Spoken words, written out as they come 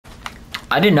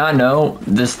I did not know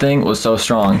this thing was so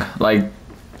strong. Like,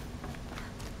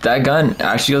 that gun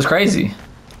actually goes crazy.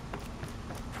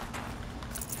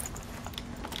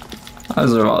 I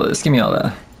deserve all this. Give me all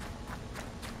that.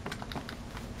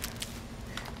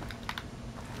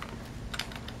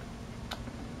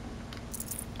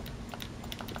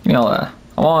 Give me all that.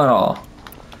 I want it all.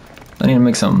 I need to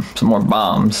make some more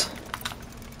bombs.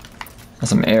 And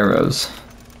some arrows.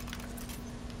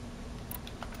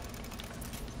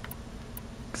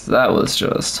 Cause that was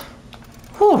just...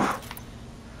 Whew.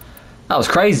 That was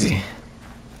crazy.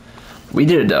 We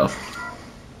did it though.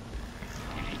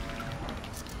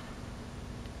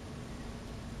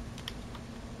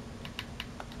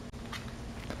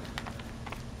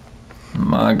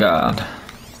 My God.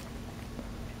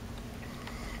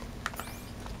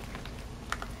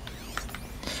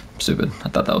 Stupid. I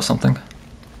thought that was something.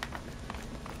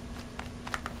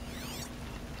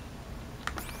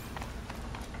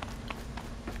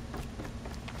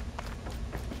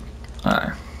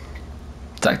 Alright.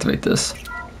 Let's activate this.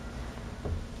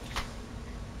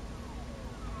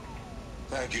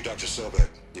 Thank you, Dr. Sobek.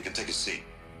 You can take a seat.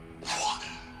 What?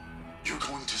 You're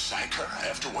going to sack her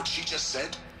after what she just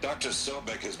said? Dr.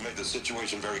 Sobek has made the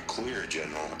situation very clear,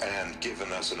 General, and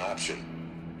given us an option.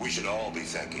 We should all be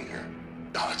thanking her.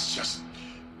 No, it's just...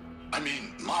 I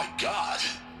mean, my God.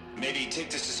 Maybe take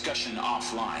this discussion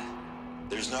offline.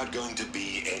 There's not going to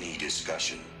be any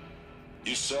discussion.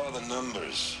 You saw the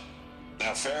numbers.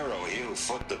 Now, Pharaoh, he'll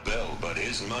foot the bill, but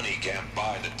his money can't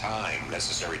buy the time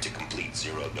necessary to complete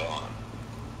Zero Dawn.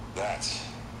 That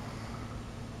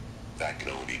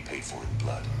can only be paid for in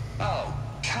blood. Oh,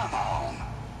 come on.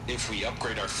 If we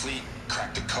upgrade our fleet,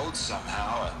 crack the code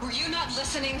somehow... Were you not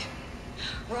listening?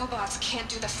 Robots can't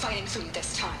do the fighting for you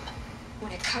this time.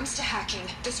 When it comes to hacking,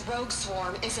 this rogue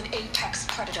swarm is an apex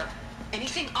predator.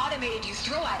 Anything automated you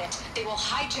throw at it, they will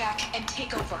hijack and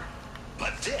take over.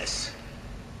 But this...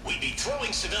 We'd be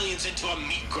throwing civilians into a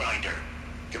meat grinder.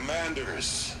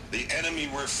 Commanders, the enemy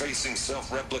we're facing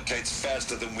self-replicates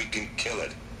faster than we can kill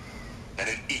it. And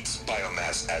it eats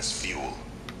biomass as fuel.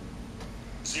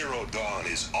 Zero Dawn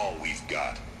is all we've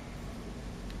got.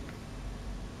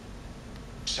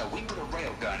 So we put a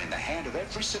railgun in the hand of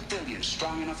every civilian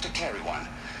strong enough to carry one,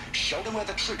 show them where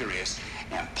the trigger is,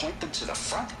 and point them to the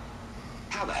front?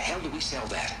 How the hell do we sell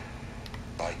that?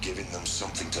 By giving them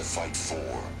something to fight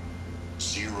for.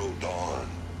 Zero Dawn.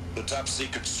 The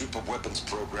top-secret super-weapons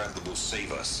program that will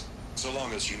save us. So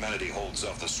long as humanity holds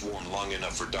off the swarm long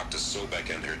enough for Dr.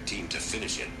 Sobek and her team to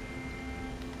finish it.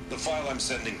 The file I'm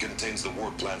sending contains the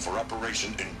war plan for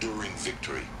Operation Enduring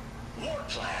Victory. War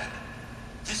plan?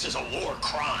 This is a war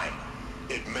crime.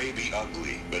 It may be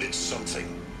ugly, but it's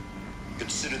something.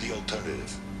 Consider the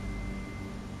alternative.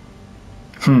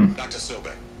 Dr.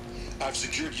 Sobek, I've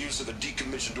secured use of a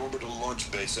decommissioned orbital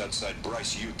launch base outside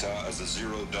Bryce, Utah as the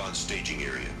Zero Dawn staging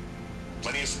area.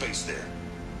 Plenty of space there.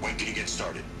 When can you get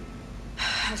started?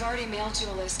 I've already mailed you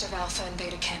a list of alpha and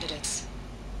beta candidates.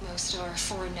 Most are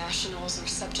foreign nationals or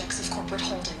subjects of corporate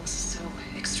holdings, so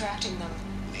extracting them...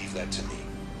 Leave that to me.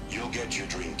 You'll get your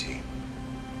dream team.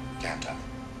 Count on it.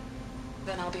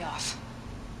 Then I'll be off.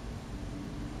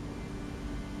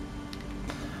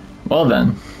 Well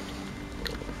then.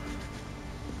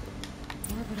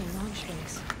 Orbital launch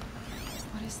base.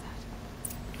 What is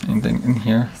that? Anything in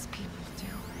here? These people do.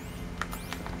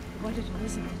 What did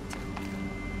Elizabeth do?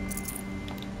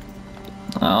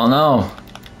 I don't know.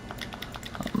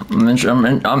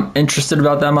 I'm interested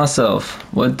about that myself.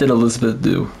 What did Elizabeth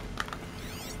do?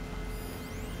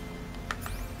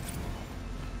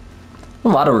 A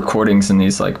lot of recordings in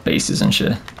these like bases and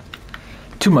shit.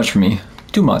 Too much for me.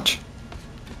 Too much.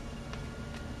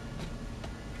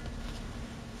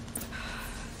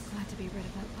 Glad to be rid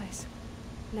of that place.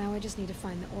 Now I just need to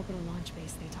find the orbital launch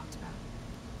base they talked about.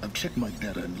 I've checked my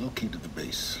data and located the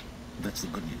base. That's the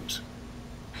good news.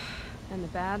 And the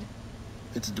bad?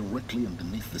 It's directly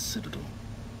underneath the Citadel.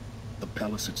 The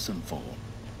palace at Sunfall.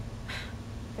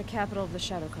 The capital of the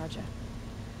Shadow Carja.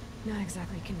 Not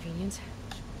exactly convenient.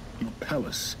 Your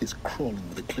palace is crawling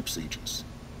with Eclipse agents.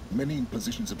 Many in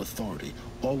positions of authority,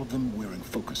 all of them wearing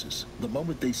focuses. The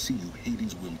moment they see you,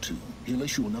 Hades will too. He'll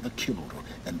issue another kill order,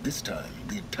 and this time,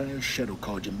 the entire Shadow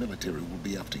Carja military will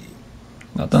be after you.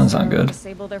 That doesn't sound good.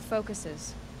 Disable their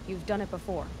focuses. You've done it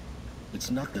before.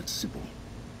 It's not that simple.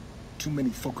 Too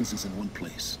many focuses in one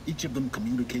place, each of them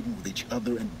communicating with each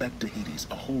other and back to Hades,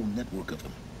 a whole network of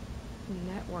them.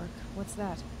 Network? What's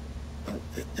that?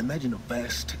 Imagine a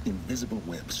vast, invisible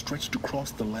web stretched across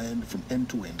the land from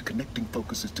end to end, connecting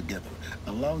focuses together,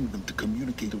 allowing them to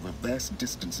communicate over vast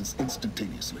distances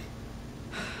instantaneously.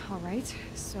 All right,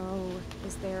 so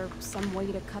is there some way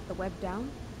to cut the web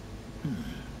down?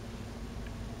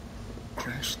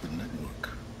 Crash the network.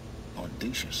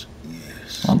 Audacious,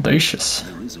 yes. Audacious.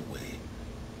 There is a way.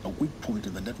 A weak point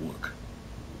in the network.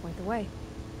 Point the way.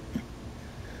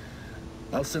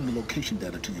 I'll send the location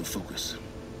data to your focus.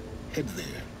 Head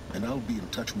there, and I'll be in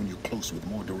touch when you're close with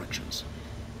more directions.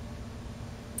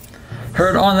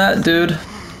 Heard on that, dude.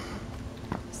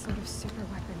 Sort of super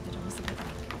weapon that Elizabeth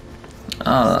make.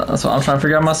 That's what I'm trying to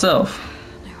figure out myself.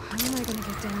 Now, how am I gonna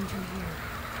get down from here?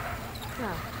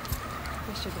 Oh,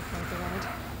 this should be quite the ride.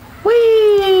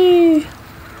 Whee!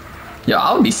 Yo,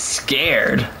 I would be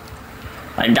scared.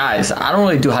 Like, guys, I don't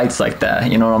really do heights like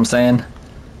that. You know what I'm saying?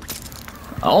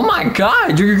 Oh my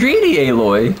god, you're greedy,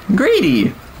 Aloy.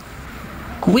 Greedy.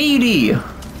 Greedy.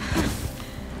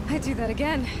 I'd do that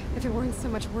again if it weren't so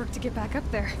much work to get back up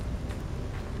there.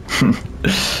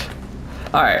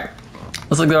 Alright.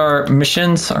 Let's look at our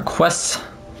missions, our quests.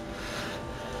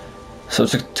 So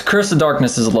to Curse the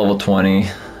Darkness is a level 20.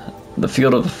 The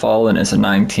Field of the Fallen is a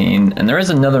 19. And there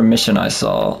is another mission I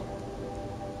saw.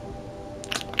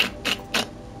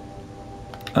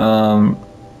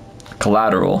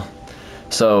 Collateral.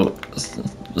 So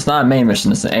it's not a main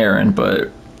mission, it's an errand,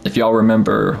 but if y'all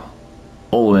remember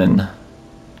Olin,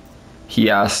 he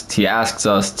asks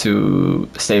us to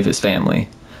save his family.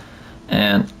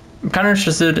 And I'm kind of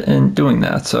interested in doing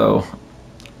that, so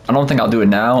I don't think I'll do it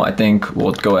now. I think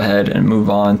we'll go ahead and move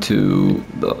on to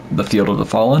the Field of the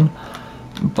Fallen,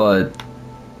 but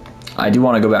I do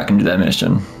want to go back and do that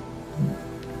mission.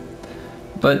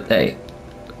 But hey,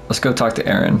 let's go talk to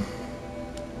Aaron.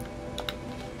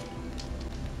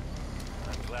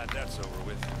 I'm glad that's over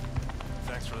with.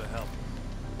 Thanks for the help.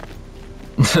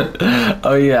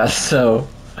 Oh yeah, so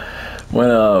when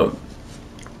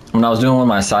I was doing one of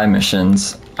my side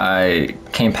missions, I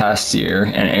came past here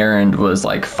and Aaron was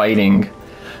like fighting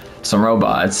some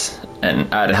robots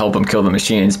and I had to help him kill the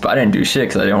machines, but I didn't do shit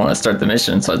because I didn't want to start the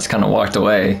mission, so I just kind of walked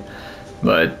away.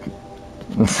 But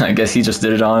I guess he just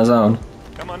did it on his own.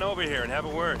 Come on over here and have a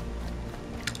word.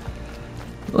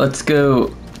 Let's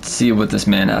go see what this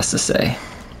man has to say.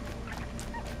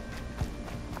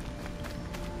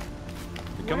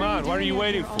 Come on, what are you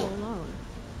waiting All for? alone?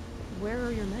 Where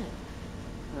are your men?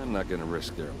 I'm not gonna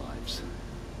risk their lives.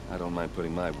 I don't mind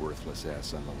putting my worthless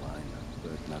ass on the line,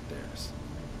 but not theirs.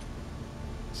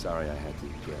 Sorry I had to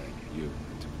drag you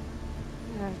into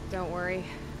it. Don't worry.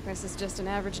 This is just an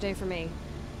average day for me.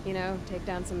 You know, take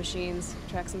down some machines,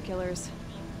 track some killers.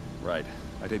 Right.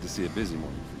 I'd hate to see a busy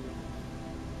morning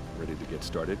for you. Ready to get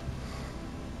started?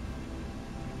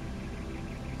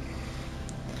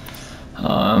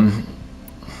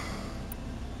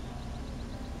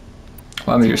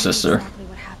 Well, I'm your sister. Exactly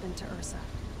what happened to Ursa.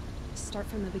 Start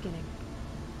from the beginning.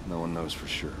 No one knows for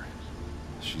sure.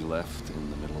 She left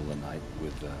in the middle of the night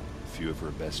with a few of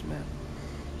her best men.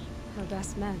 Her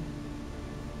best men.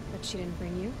 But she didn't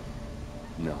bring you?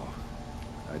 No.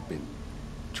 I'd been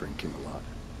drinking a lot.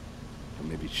 Or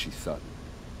maybe she thought...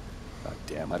 God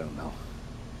damn, I don't know.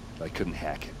 I couldn't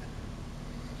hack it.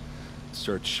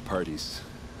 Search parties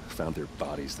found their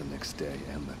bodies the next day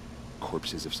and the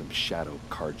corpses of some Shadow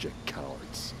Carja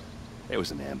cowards. It was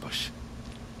an ambush.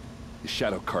 The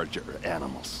Shadow Carja are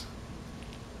animals.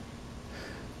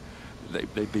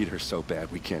 They beat her so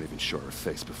bad we can't even show her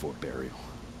face before burial.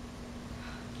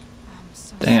 I'm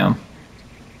so Damn. sorry.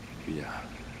 Yeah,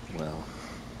 well,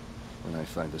 when I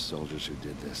find the soldiers who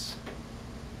did this,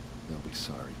 they'll be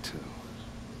sorry too.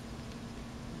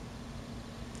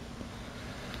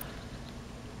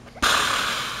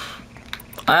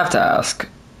 I have to ask.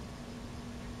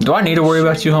 Do I need to worry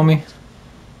about you, homie?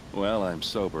 Well, I'm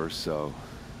sober, so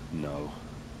no.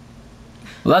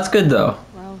 Well, that's good though.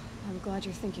 Well, I'm glad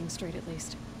you're thinking straight at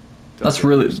least. That's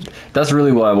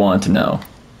really what I wanted to know.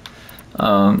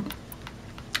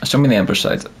 Show me the ambush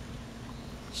sites.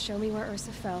 Show me where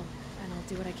Ursa fell, and I'll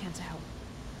do what I can to help.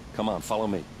 Come on, follow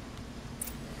me.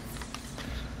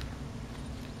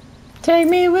 Take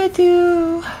me with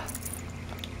you.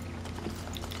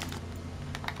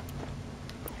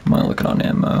 I'm not looking on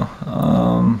ammo.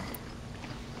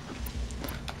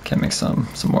 Can make some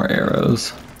more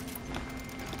arrows.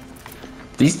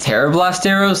 These Terrablast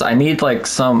arrows, I need like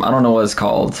some, I don't know what it's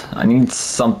called. I need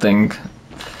something.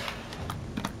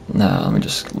 No, let me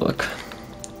just look.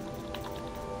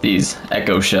 These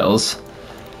echo shells.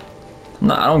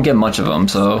 No, I don't get much of them,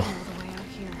 so All the way out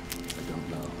here. I don't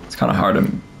know. it's kind of hard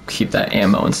to keep that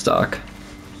ammo in stock.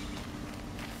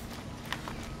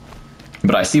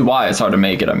 But I see why it's hard to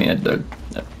make it. I mean, the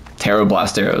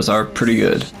Terrablast arrows are pretty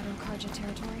good. Shadow Carja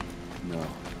territory? No.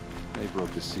 They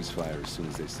broke the ceasefire as soon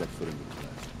as they set foot in the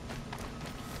cleft.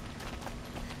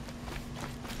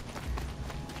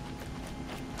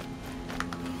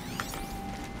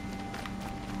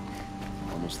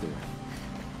 almost there.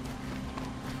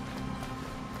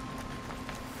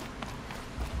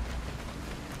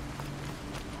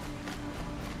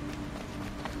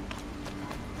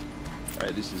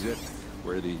 Alright, this is it.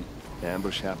 Where the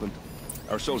ambush happened.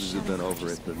 Our soldiers have been over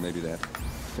it, but maybe that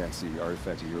fancy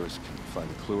artifact of yours can find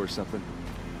a clue or something.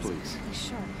 Please. Really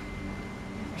sharp.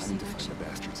 Never I seen need to find action. the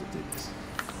bastards that did this.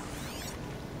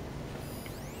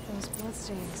 Those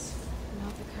bloodstains,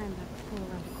 not the kind that would pool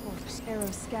around a corpse.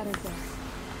 Arrows scattered there.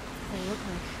 They look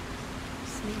like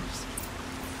sleeves.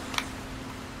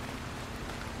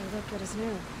 They look good as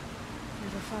new.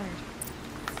 Never fired.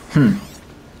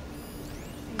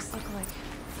 These look like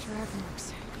drag marks.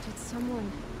 Did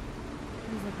someone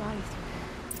move a body through here?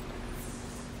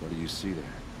 What do you see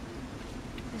there?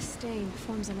 This stain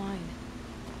forms a line,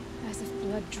 as if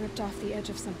blood dripped off the edge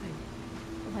of something,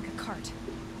 like a cart.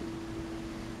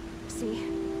 See?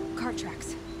 Cart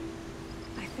tracks.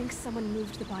 I think someone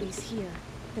moved the bodies here,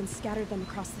 then scattered them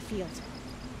across the field.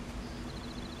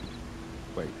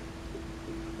 Wait.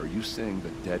 Are you saying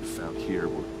the dead found here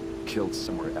were killed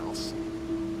somewhere else?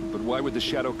 But why would the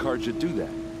Shadow Carja do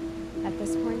that? At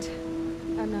this point,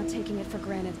 I'm not taking it for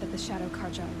granted that the Shadow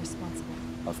Carja are responsible.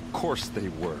 Of course they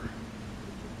were.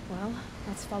 Well,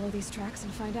 let's follow these tracks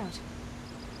and find out.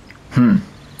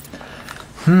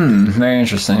 Very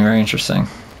interesting, very interesting.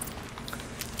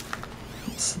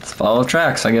 Let's follow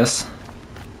tracks, I guess.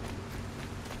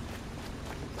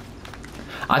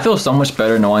 I feel so much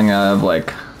better knowing I have,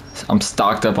 like, I'm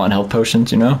stocked up on health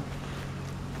potions, you know?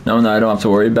 Knowing that I don't have to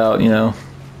worry about, you know,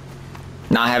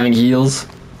 not having heals.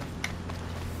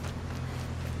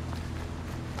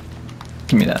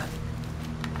 Give me that.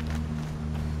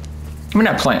 Give me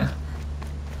that plant.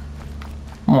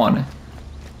 I want it.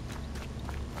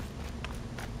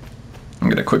 I'm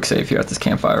gonna quick save here at this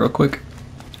campfire real quick.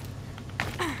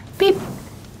 Beep.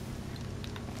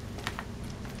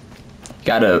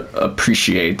 Gotta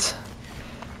appreciate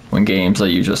when games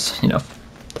let you just, you know,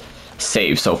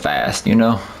 save so fast, you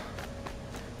know?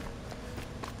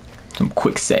 Some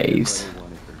quick saves.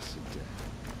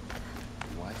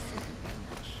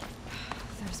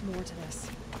 There's more to this,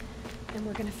 and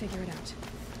we're gonna figure it out.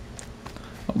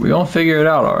 We gonna figure it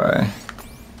out, alright.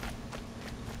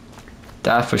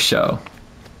 That for sure.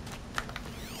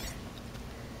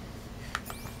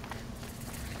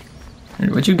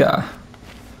 What you got?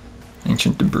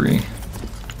 Ancient debris.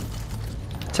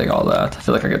 Take all that. I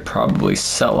feel like I could probably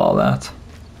sell all that.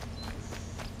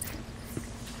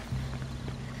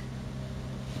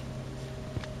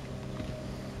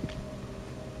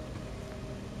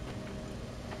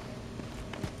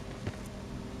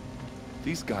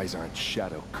 These guys aren't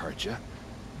Shadow Carja.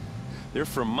 They're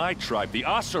from my tribe, the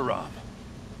Oseram.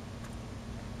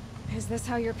 Is this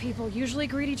how your people usually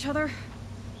greet each other?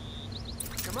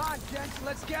 Come on, gents,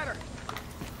 let's get her.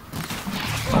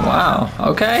 Oh, wow.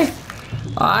 Okay.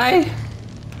 I.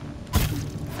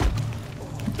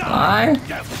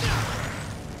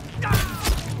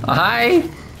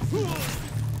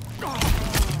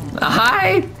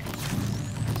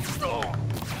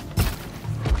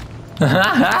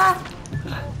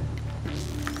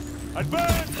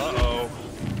 Uh-oh.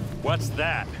 What's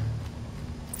that?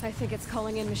 I think it's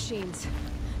calling in machines.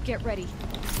 Get ready.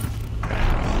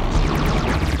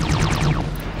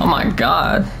 Oh my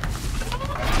god.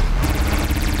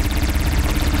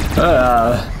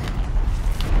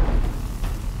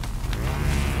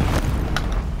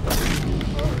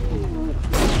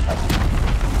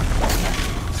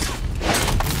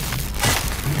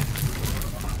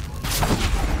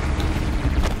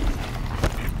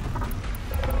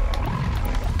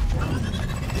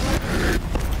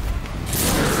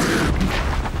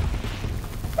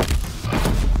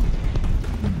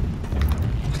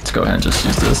 Let's go ahead and just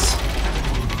use this.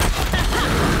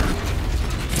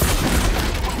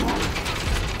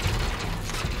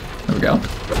 There we go.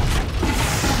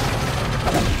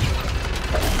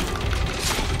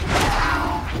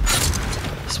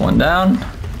 This one down.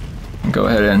 And go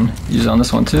ahead and use it on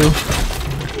this one too.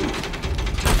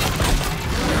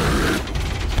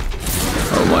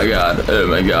 Oh my god. Oh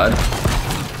my god.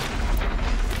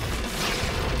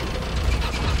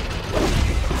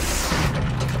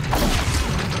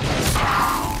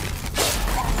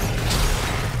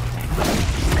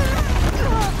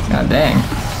 God dang.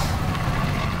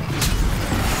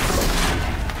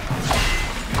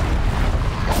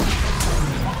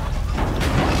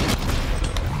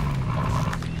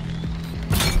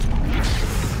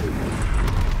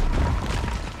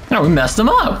 No, we messed him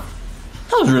up.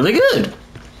 That was really good.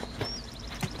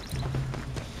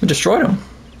 We destroyed him.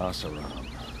 Oseram,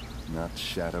 not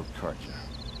Shadow Carja.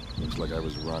 Looks like I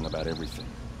was wrong about everything,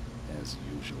 as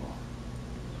usual.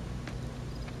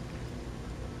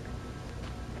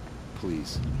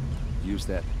 Please, use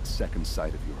that second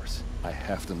sight of yours. I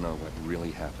have to know what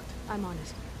really happened. I'm on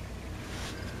it.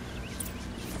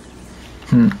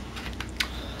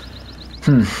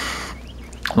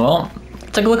 Well,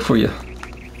 take a look for you.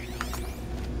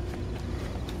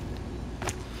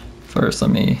 First, let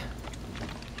me...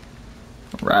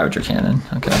 Ravager cannon.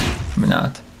 Okay, let me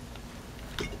not.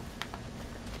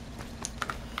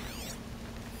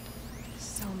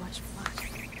 So much blood.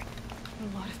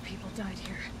 A lot of people died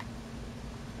here.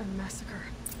 A massacre.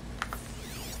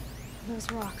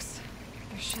 Those rocks.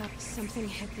 They're sharp. Something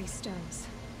hit these stones.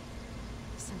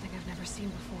 Something I've never seen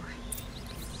before.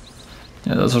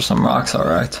 Yeah, those are some rocks,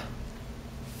 alright.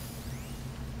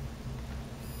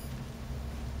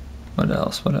 What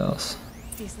else? What else?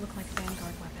 These look like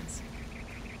Vanguard weapons.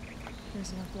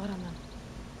 There's no blood on them.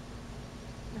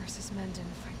 Ursa's men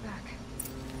didn't fight back.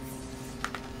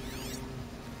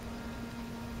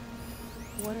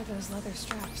 What are those leather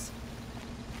straps?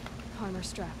 Armor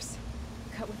straps.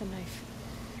 Cut with a knife.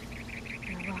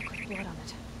 And a rock with blood on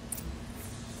it.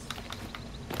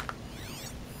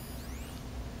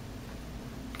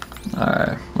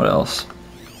 Alright, what else?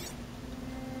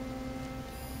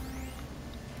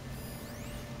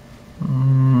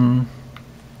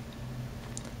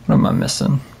 What am I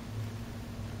missing?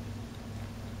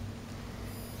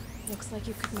 Looks like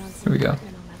you could mount some Here we go.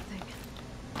 equipment on that thing.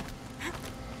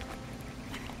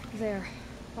 There,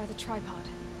 by the tripod.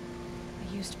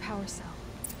 A used power cell.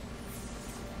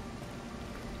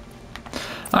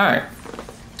 Alright.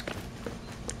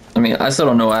 I mean, I still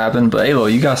don't know what happened, but Alo,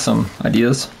 you got some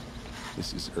ideas?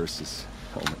 This is Ursa's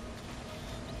helmet.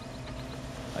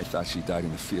 I thought she died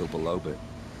in the field below, but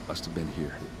must have been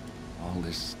here. All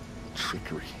this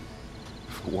trickery.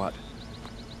 For what?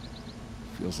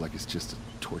 Feels like it's just to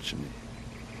torture me.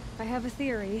 I have a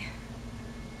theory.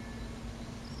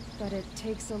 But it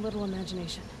takes a little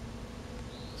imagination.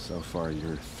 So far,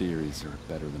 your theories are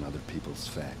better than other people's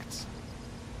facts.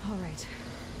 All right.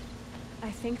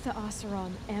 I think the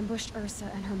Oseram ambushed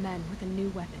Ursa and her men with a new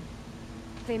weapon.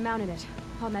 They mounted it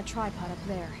on that tripod up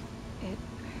there. It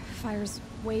fires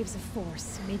waves of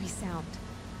force, maybe sound.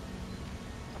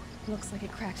 Looks like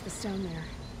it cracked the stone there.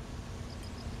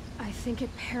 I think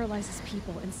it paralyzes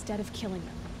people instead of killing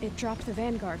them. It dropped the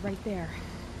Vanguard right there.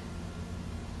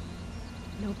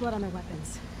 No blood on their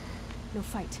weapons. No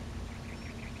fight.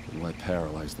 Then why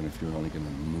paralyze them if you're only gonna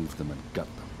move them and gut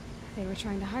them? They were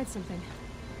trying to hide something.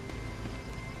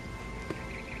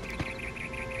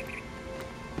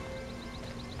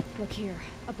 Look here,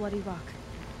 a bloody rock.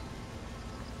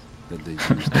 That they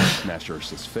used to smash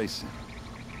Ursa's face in.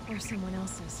 Or someone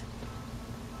else's.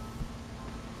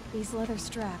 These leather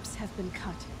straps have been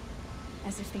cut,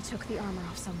 as if they took the armor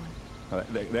off someone.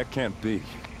 That can't be.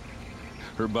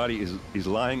 Her body is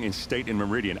lying in state in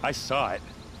Meridian. I saw it.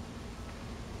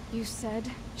 You said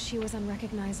she was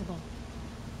unrecognizable.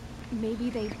 Maybe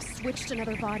they switched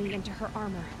another body into her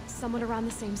armor, someone around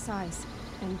the same size,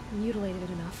 and mutilated it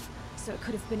enough, so it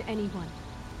could have been anyone.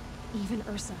 Even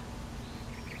Ursa.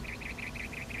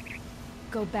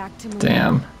 Go back to Meridian.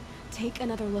 Damn. Take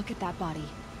another look at that body.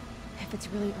 If it's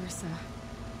really Ursa,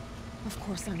 of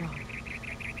course I'm wrong.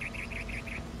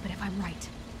 But if I'm right...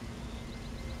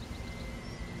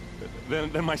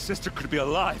 Then my sister could be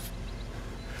alive.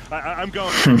 I'm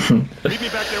going. Meet me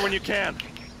back there when you can.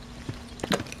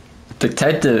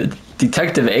 Detective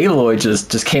Aloy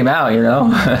just came out, you know.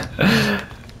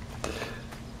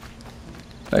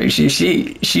 Like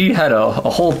she had a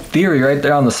whole theory right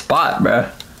there on the spot,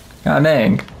 bruh. God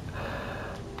dang.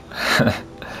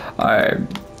 All right,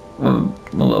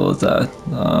 what level is that?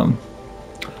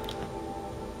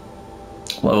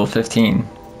 Level 15.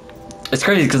 It's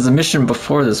crazy because the mission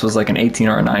before this was like an 18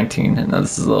 or a 19, and now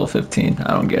this is level 15.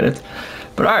 I don't get it.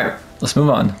 But all right, let's move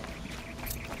on.